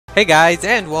Hey guys,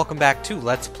 and welcome back to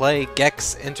Let's Play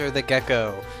Gex Enter the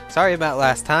Gekko. Sorry about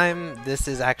last time, this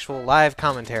is actual live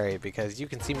commentary because you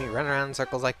can see me run around in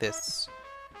circles like this.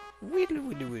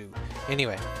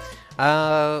 Anyway,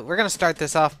 we're gonna start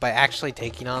this off by actually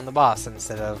taking on the boss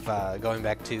instead of going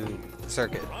back to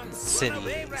Circuit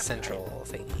City Central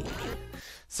thingy.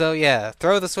 So yeah,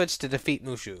 throw the switch to defeat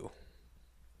Mooshoo.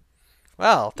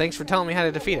 Well, thanks for telling me how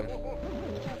to defeat him.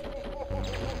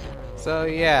 So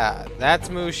yeah, that's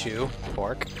Mooshoo,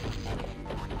 pork.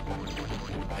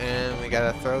 And we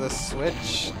gotta throw the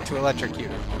switch to electrocute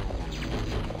him.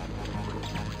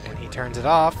 And he turns it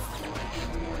off.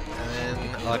 And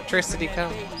then electricity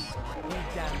comes.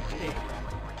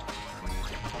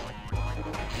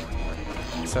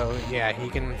 So yeah, he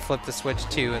can flip the switch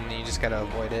too, and you just gotta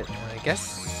avoid it. I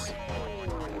guess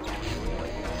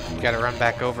you gotta run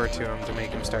back over to him to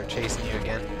make him start chasing you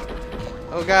again.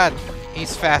 Oh god!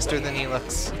 He's faster than he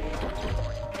looks.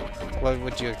 What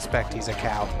would you expect? He's a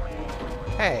cow.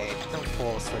 Hey, don't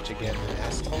pull the switch again,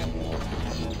 asshole.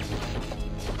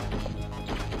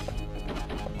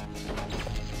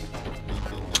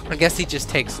 I guess he just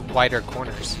takes wider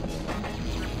corners.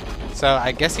 So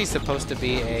I guess he's supposed to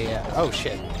be a... oh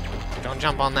shit. Don't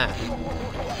jump on that.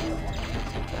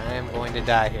 I am going to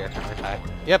die here, aren't I?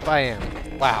 Yep, I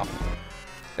am. Wow.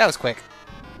 That was quick.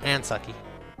 And sucky.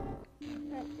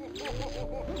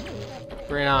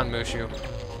 Bring it on, Mooshoo.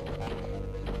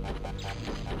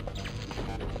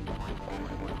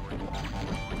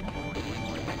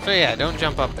 So yeah, don't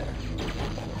jump up there.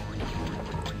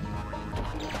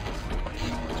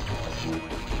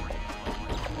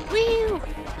 Whee!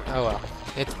 Oh well.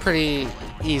 It's pretty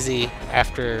easy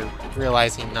after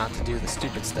realizing not to do the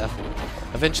stupid stuff.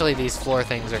 Eventually these floor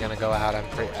things are gonna go out,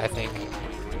 I think.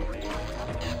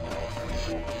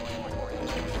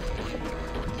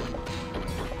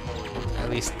 At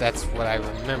least that's what I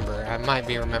remember. I might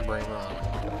be remembering wrong.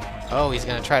 Oh, he's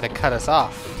gonna try to cut us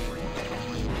off.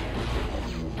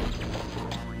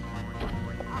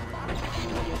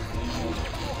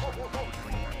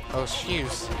 Oh,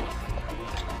 shoes.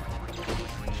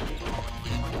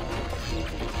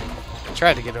 I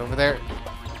tried to get over there.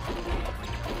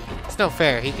 It's no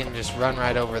fair. He can just run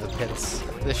right over the pits.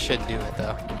 This should do it,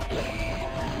 though.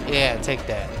 Yeah, take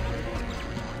that.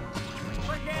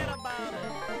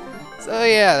 So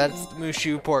yeah, that's the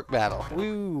Mooshoo pork battle.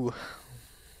 Woo!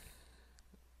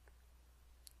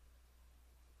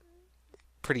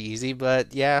 Pretty easy,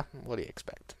 but yeah, what do you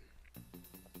expect?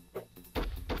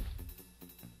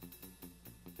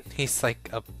 He's like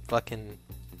a fucking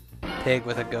pig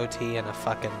with a goatee and a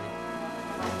fucking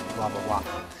blah blah blah.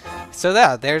 So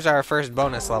yeah, there's our first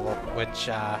bonus level, which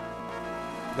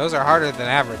those are harder than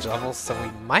average levels, so we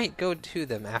might go to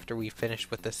them after we finish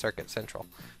with the Circuit Central.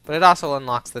 But it also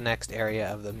unlocks the next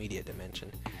area of the media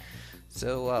dimension.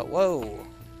 So, whoa!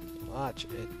 Watch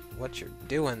it. What you're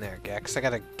doing there, Gex. I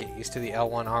gotta get used to the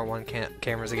L1, R1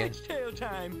 cameras again.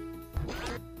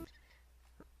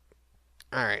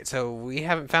 Alright, so we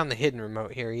haven't found the hidden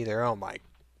remote here either. Oh my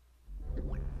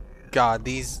god,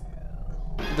 this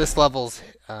level's,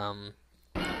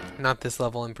 not this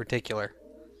level in particular.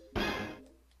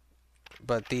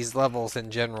 But these levels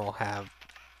in general have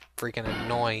freaking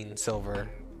annoying silver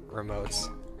remotes.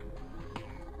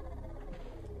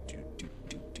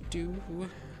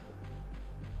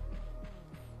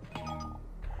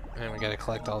 And we gotta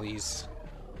collect all these.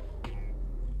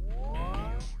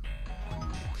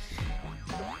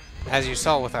 As you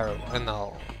saw with in the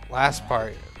last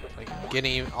part, like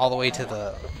getting all the way to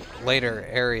the later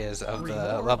areas of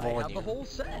the level when you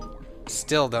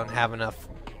still don't have enough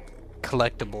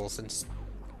collectibles, and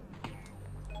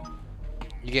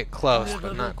you get close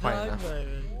but not quite enough.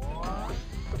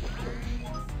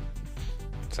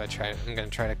 So I'm gonna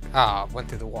try to went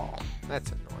through the wall.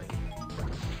 That's annoying.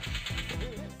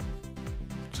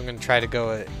 So I'm gonna try to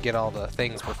go get all the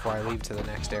things before I leave to the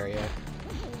next area.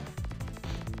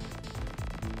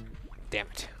 Damn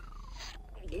it.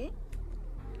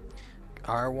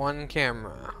 R1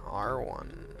 camera. R1.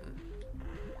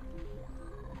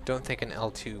 Don't think an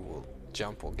L2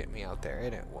 jump will get me out there,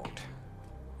 and it won't.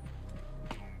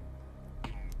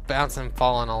 Bouncing and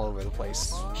falling all over the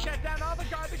place. Shut down all the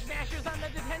garbage smashers on the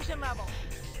detention level.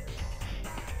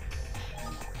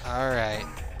 Alright.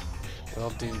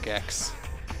 Will do, Gex.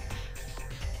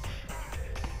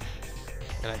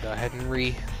 Gonna go ahead and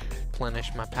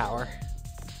replenish my power.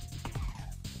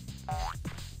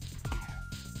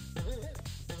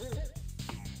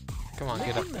 Come on,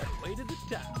 get up there.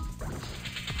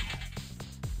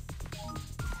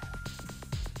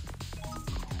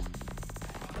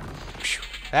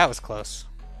 That was close.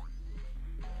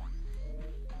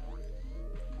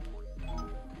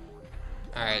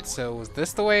 Alright, so was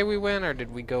this the way we went, or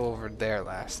did we go over there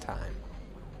last time?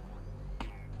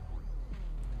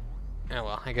 Oh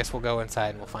well, I guess we'll go inside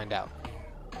and we'll find out.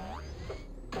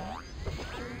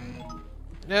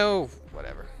 No!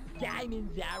 Whatever.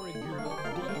 Diamonds are a girl's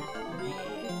best friend.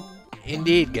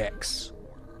 Indeed, Gex.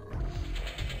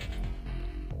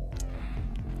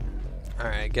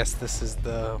 Alright, I guess this is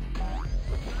the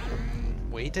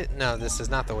way to... No, this is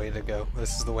not the way to go.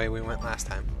 This is the way we went last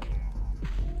time.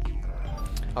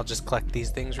 I'll just collect these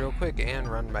things real quick and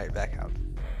run right back out.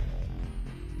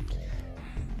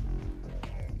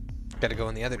 Gotta go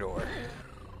in the other door.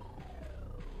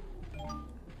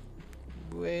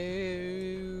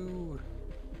 Whoa.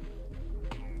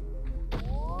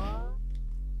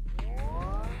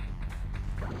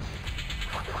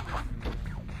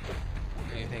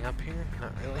 Anything up here?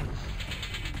 Not really.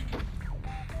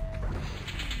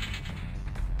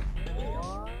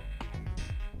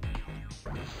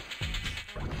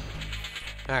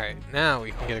 Alright, now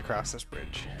we can get across this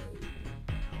bridge.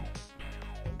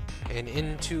 And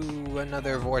into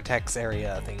another vortex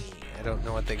area thingy. I don't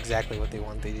know exactly what they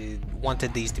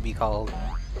wanted these to be called.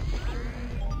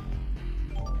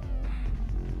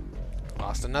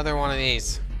 Lost another one of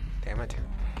these. Damn it.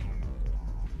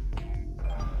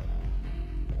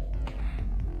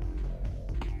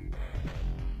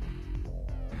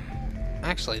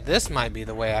 Actually, this might be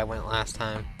the way I went last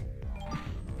time.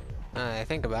 I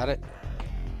think about it.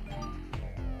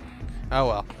 Oh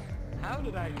well. How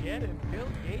did I get in Bill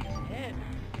Gates' head?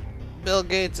 Bill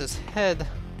Gates' head.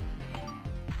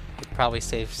 They'd probably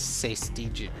say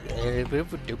Steve.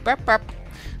 They'd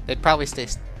probably say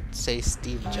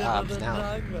Steve Jobs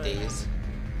nowadays.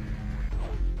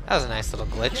 That was a nice little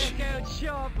glitch. Check out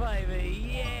Shaw,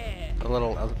 baby, yeah! A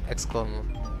little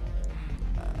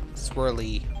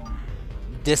swirly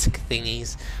disc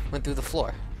thingies went through the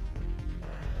floor.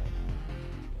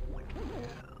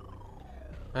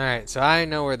 Alright, so I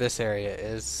know where this area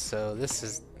is, so this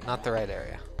is not the right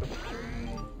area.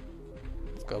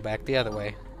 Let's go back the other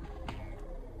way.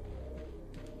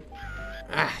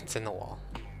 Ah, it's in the wall.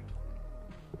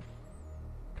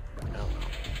 No.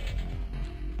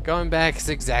 Going back is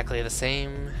exactly the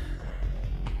same.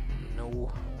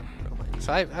 No.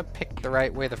 So I picked the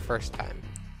right way the first time.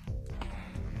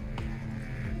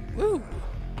 Woo!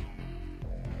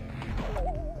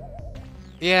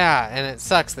 Yeah, and it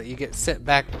sucks that you get sent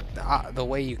back the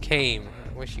way you came.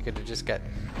 I wish you could have just got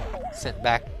sent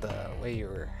back the way you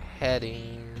were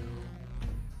heading.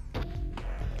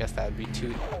 Guess that would be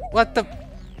too... What the...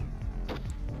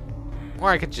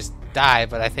 Or I could just die,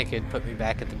 but I think it'd put me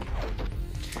back at the...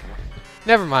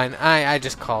 Never mind, I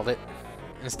just called it.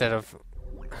 Instead of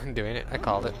doing it, I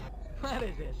called it. What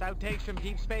is this, outtakes from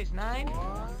Deep Space Nine?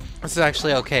 This is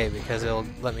actually okay, because it'll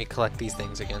let me collect these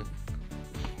things again.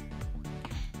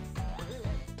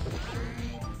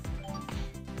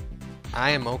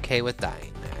 I am okay with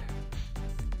dying there.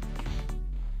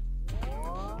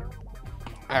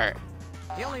 Alright.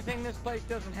 The only thing this place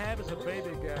doesn't have is a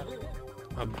baby gap.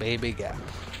 A baby gap.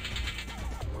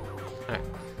 Alright.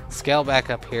 Scale back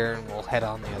up here and we'll head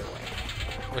on the other way.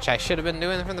 Which I should have been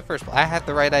doing from the first place. I had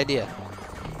the right idea.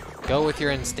 Go with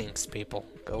your instincts, people.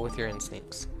 Go with your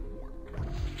instincts.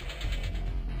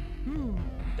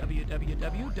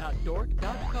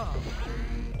 www.dork.com.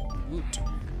 Woot.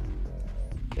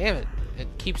 Damn it. It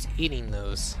keeps eating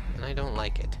those, and I don't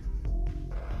like it.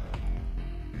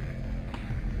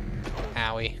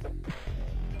 Owie.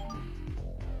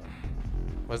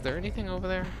 Was there anything over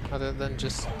there other than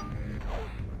just...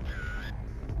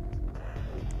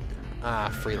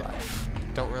 free life.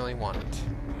 Don't really want it.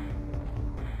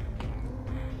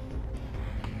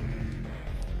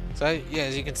 So, yeah,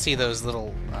 as you can see, those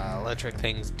little electric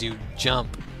things do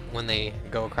jump when they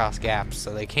go across gaps,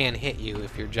 so they can hit you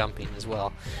if you're jumping as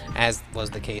well, as was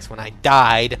the case when I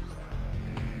died.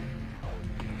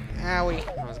 Owie.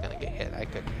 I was gonna get hit. I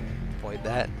could avoid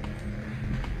that.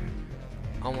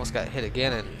 Almost got hit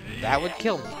again, and that would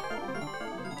kill me.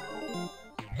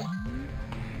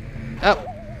 Oh!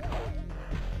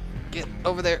 Get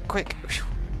over there, quick! Whew.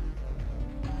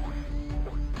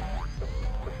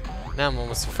 Now I'm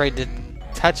almost afraid to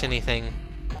touch anything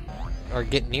or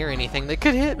get near anything that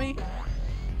could hit me.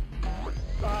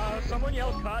 Someone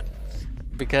yell cut.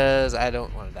 Because I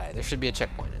don't want to die. There should be a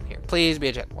checkpoint in here. Please be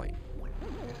a checkpoint.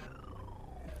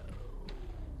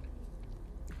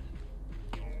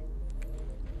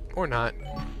 Or not.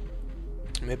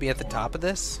 Maybe at the top of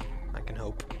this? I can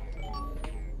hope.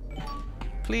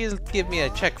 Please give me a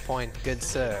checkpoint, good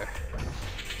sir.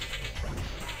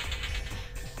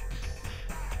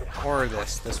 Or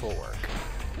this. This will work.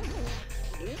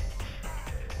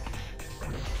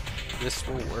 This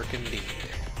will work indeed.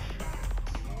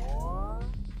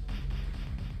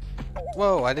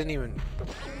 Whoa, I didn't even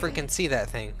freaking see that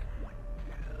thing.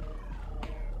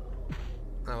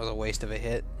 That was a waste of a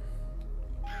hit.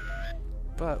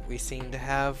 But we seem to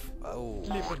have... Oh.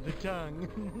 Slip of the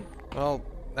tongue. Well,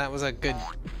 that was a good,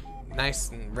 nice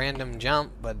and random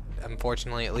jump, but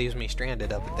unfortunately it leaves me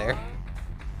stranded up there.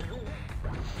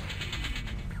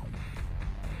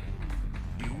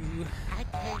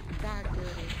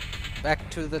 Back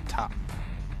to the top.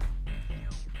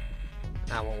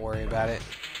 I won't worry about it.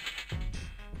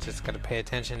 Just gotta pay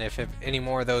attention if any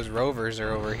more of those rovers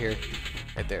are over here.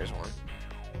 Right, there's one.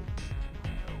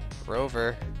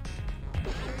 Rover.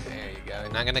 There you go.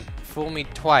 You're not gonna fool me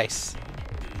twice.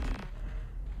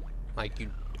 Like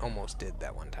you almost did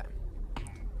that one time.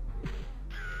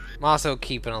 I'm also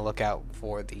keeping a lookout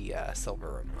for the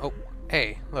silver remote. Oh,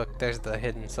 hey, look, there's the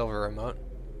hidden silver remote.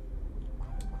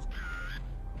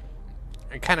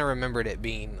 I kind of remembered it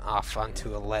being off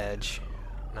onto a ledge.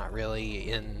 Not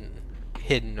really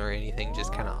hidden or anything,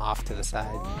 just kind of off to the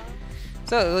side.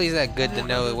 So at least that's good to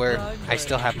know where I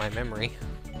still have my memory.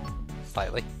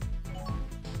 Slightly.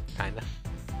 Kinda.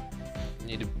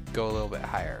 Need to go a little bit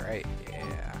higher, right?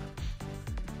 Yeah.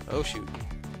 Oh shoot.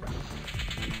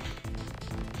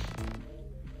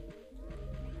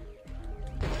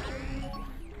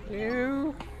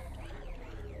 Ew.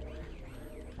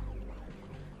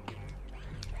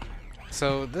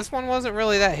 So this one wasn't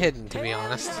really that hidden, to be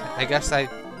honest. I guess I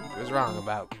was wrong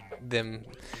about them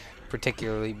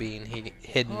particularly being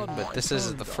hidden, but this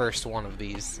is the first one of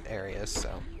these areas, so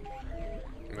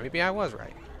maybe I was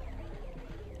right.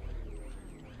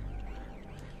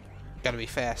 Gotta be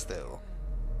fast though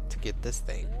to get this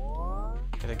thing.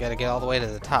 Gotta get all the way to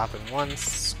the top in one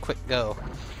quick go.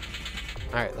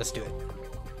 Alright, let's do it.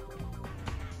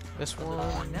 This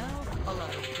one.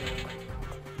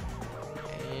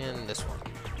 And this one.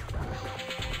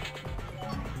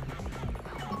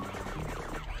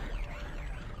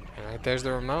 Alright, there's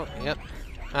the remote. Yep.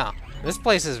 Wow. This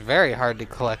place is very hard to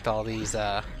collect all these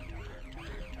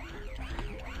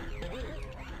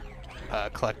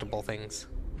collectible things.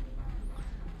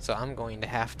 So I'm going to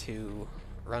have to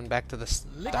run back to the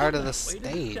start of the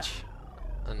stage.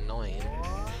 Annoying.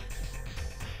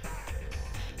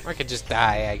 Or I could just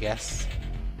die, I guess.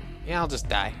 Yeah, I'll just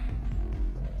die.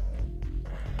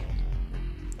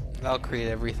 That'll create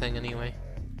everything anyway.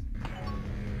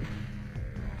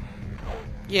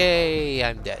 Yay,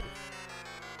 I'm dead.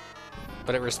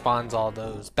 But it respawns all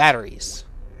those batteries,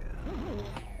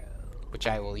 which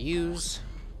I will use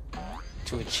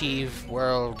to achieve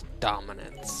world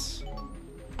dominance.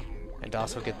 And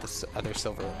also get this other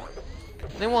silver one.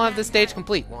 And then we'll have the stage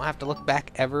complete. Won't have to look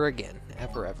back ever again.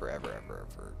 Ever again.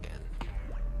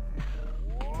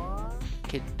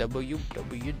 Kid WWWWB.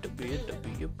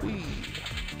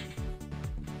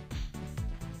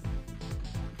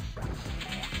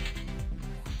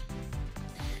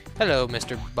 Hello,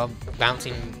 Mr.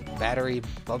 Bouncing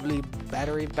Bubbly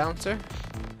Battery Bouncer.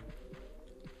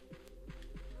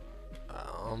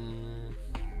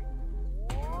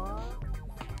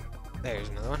 There's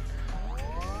another one.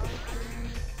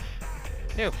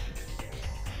 Ew.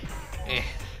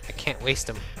 I can't waste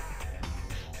them.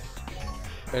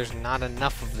 There's not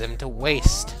enough of them to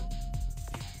waste.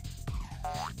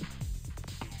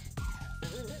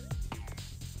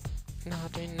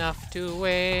 Not enough to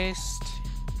waste.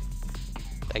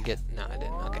 Did I get... No, I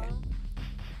didn't. Okay.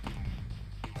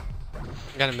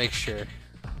 Gotta make sure.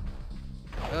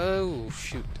 Oh,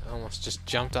 shoot. I almost just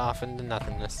jumped off into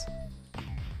nothingness.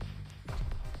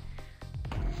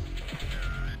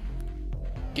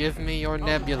 Give me your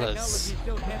nebulas.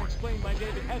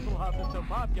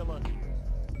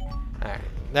 Alright,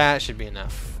 that should be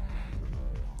enough.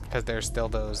 Because there's still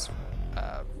those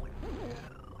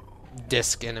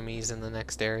disc enemies in the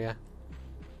next area.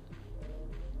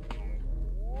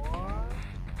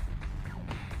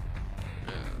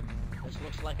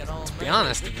 To be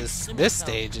honest, this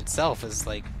stage itself is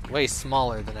like way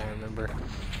smaller than I remember.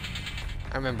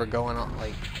 I remember going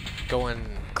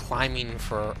climbing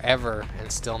forever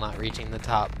and still not reaching the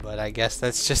top, but I guess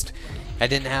that's just I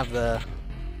didn't have the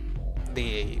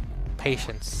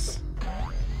patience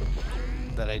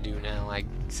that I do now, I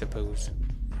suppose.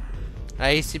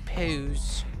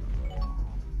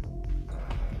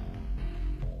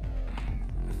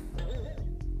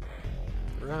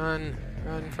 Run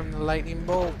from the lightning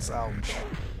bolts. Ouch.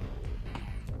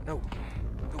 No.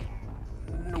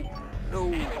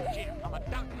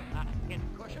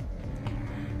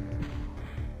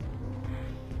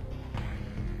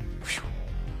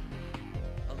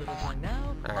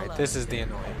 Alright, this is the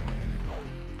annoying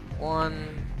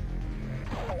one.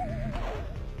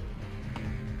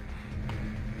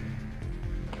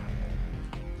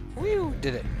 Whew,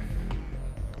 did it.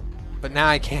 But now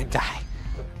I can't die.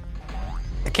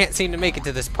 I can't seem to make it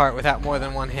to this part without more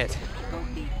than one hit.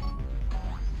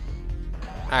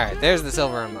 Alright, there's the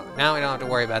silver remote. Now we don't have to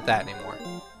worry about that anymore.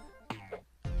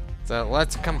 So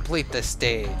let's complete this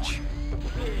stage.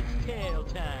 It's tail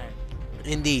time.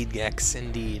 Indeed, Gex,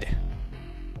 indeed.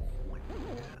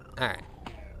 Alright.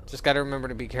 Just gotta remember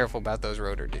to be careful about those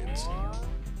rotor dudes.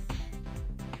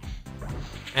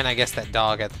 And I guess that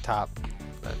dog at the top.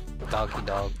 That doggy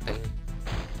dog thing.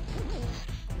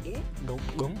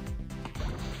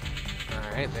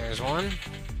 Alright, there's one.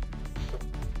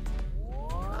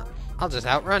 I'll just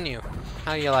outrun you.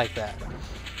 How do you like that?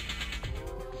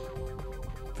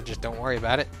 But just don't worry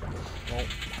about it. It won't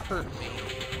hurt me.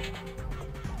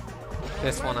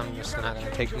 This one I'm just not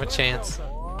gonna take my chance.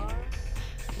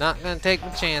 Not gonna take my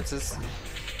chances.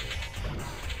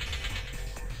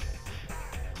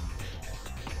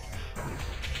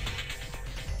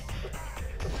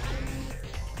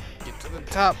 Get to the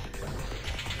top.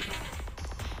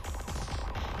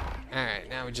 Alright,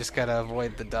 now we just gotta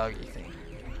avoid the doggy thing.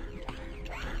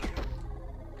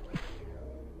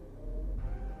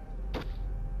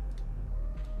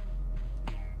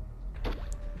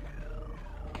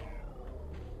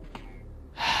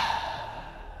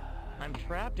 I'm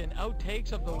trapped in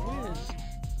outtakes of the whiz.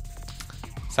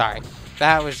 Sorry,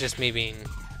 that was just me being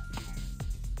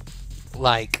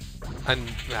like,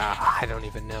 I don't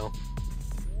even know.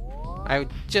 I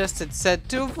just had said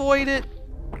to avoid it.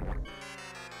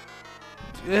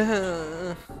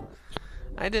 I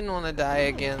didn't want to die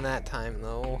again that time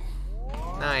though.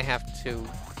 Now I have to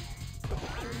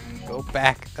go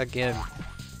back again.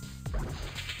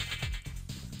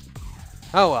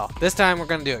 Oh well, this time we're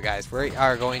gonna do it, guys. We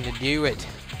are going to do it.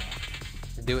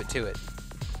 Do it to it.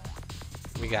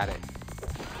 We got it.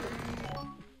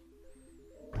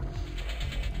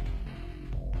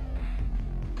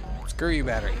 Screw you,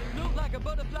 battery. Look like a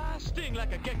butterfly, sting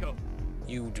like a gecko.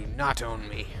 You do not own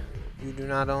me. You do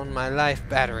not own my life,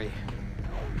 battery.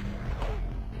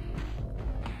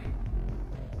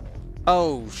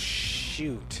 Oh,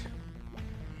 shoot.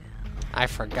 I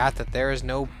forgot that there is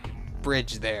no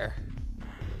bridge there.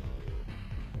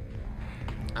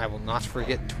 I will not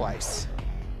forget twice.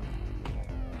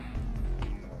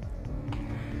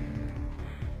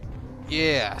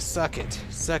 Yeah, suck it.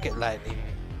 Suck it, lightning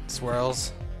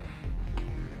swirls.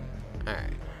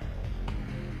 Alright.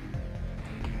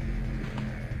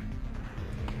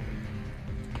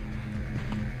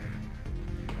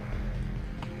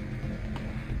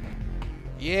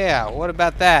 Yeah, what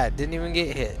about that? Didn't even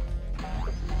get hit.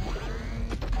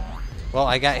 Well,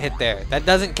 I got hit there. That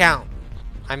doesn't count.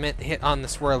 I meant hit on the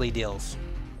swirly deals.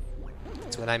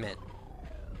 That's what I meant.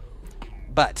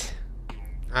 But,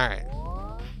 alright.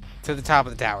 To the top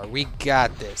of the tower. We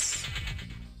got this.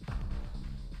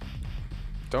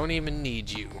 Don't even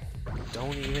need you.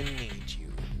 Don't even need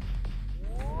you.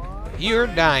 You're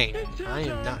dying. I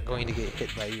am not going to get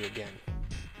hit by you again.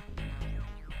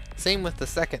 Same with the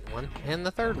second one and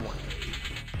the third one.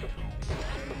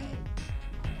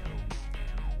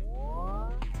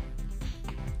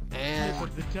 And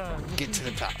get to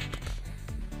the top.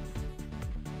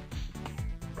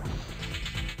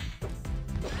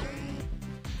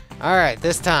 Alright,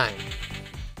 this time.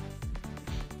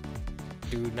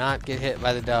 Do not get hit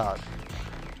by the dog.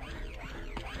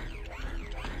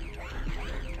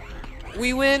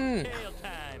 We win!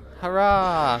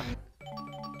 Hurrah!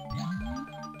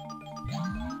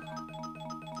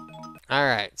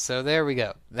 Alright, so there we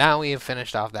go. Now we have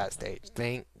finished off that stage.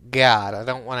 Thank God. I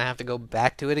don't want to have to go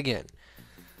back to it again.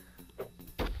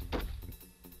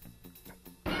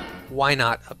 Why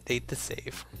not update the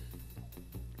save?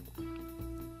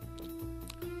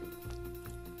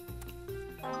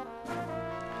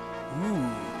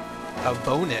 Ooh, a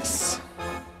bonus.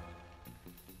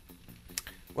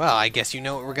 Well, I guess you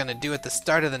know what we're going to do at the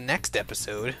start of the next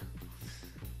episode.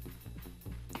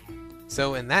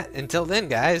 So until then,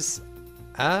 guys,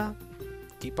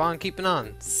 keep on keeping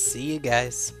on. See you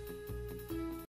guys.